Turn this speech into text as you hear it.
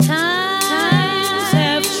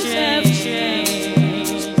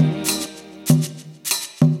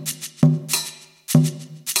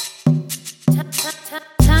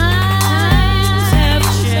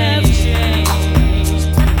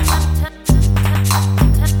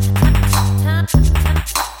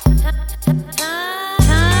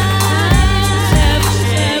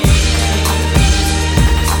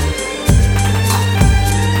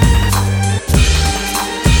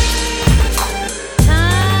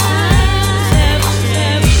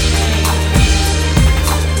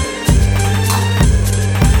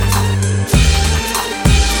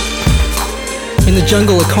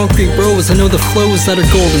jungle of concrete rows, I know the flows that are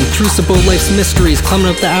golden, truths about life's mysteries, climbing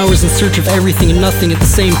up the hours in search of everything and nothing at the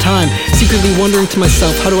same time, secretly wondering to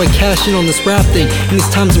myself, how do I cash in on this rap thing? In these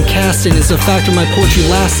times I'm casting, is a factor my poetry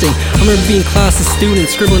lasting? I remember being class as student,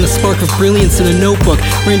 scribbling a spark of brilliance in a notebook,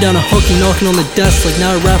 writing down a hook and knocking on the desk like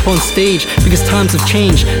now I rap on stage, because times have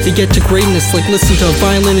changed. They get to greatness like listening to a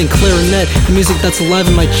violin and clarinet. The music that's alive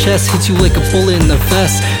in my chest hits you like a bullet in the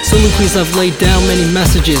vest. Soliloquies I've laid down many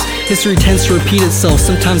messages. History tends to repeat itself,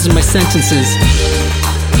 sometimes in my sentences.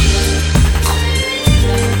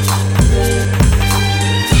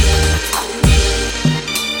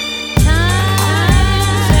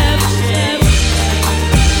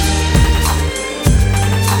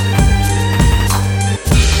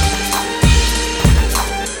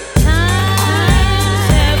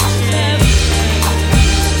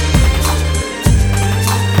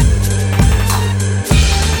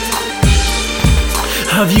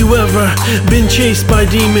 Have you ever been chased by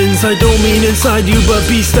demons? I don't mean inside you, but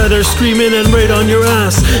beasts that are screaming and right on your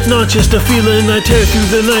ass. Not just a feeling I tear through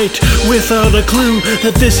the night without a clue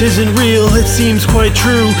that this isn't real. It seems quite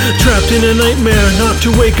true. Trapped in a nightmare, not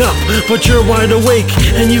to wake up, but you're wide awake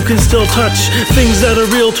and you can still touch things that are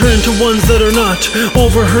real turn to ones that are not.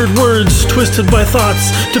 Overheard words, twisted by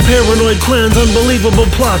thoughts, to paranoid plans, unbelievable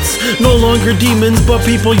plots. No longer demons, but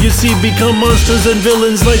people you see become monsters and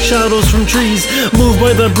villains like shadows from trees. Moved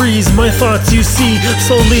by the breeze, my thoughts you see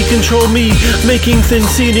slowly control me, making things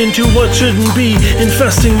seen into what shouldn't be,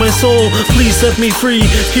 infesting my soul. Please set me free.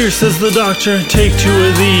 Here says the doctor, take 2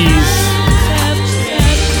 of these.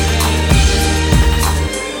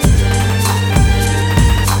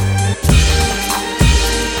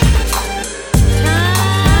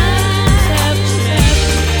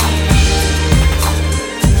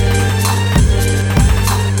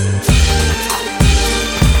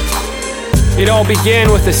 It all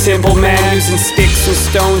began with a simple man using sticks and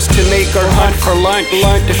stones to make our hunt for lunch.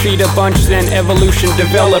 Defeat a bunch, then evolution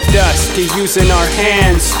developed us to using our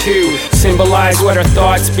hands to symbolize what our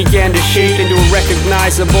thoughts began to shape into a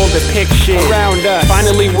recognizable depiction around us.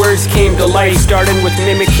 Finally words came to life, starting with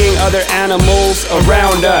mimicking other animals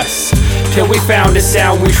around us, till we found a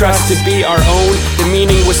sound we trust to be our own. The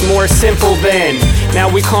meaning was more simple then. Now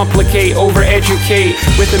we complicate, over-educate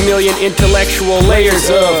with a million intellectual layers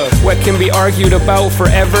of what can be argued about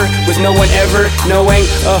forever, with no one ever knowing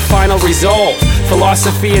a final result.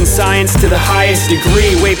 Philosophy and science to the highest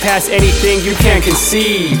degree, way past anything you can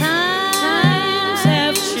conceive.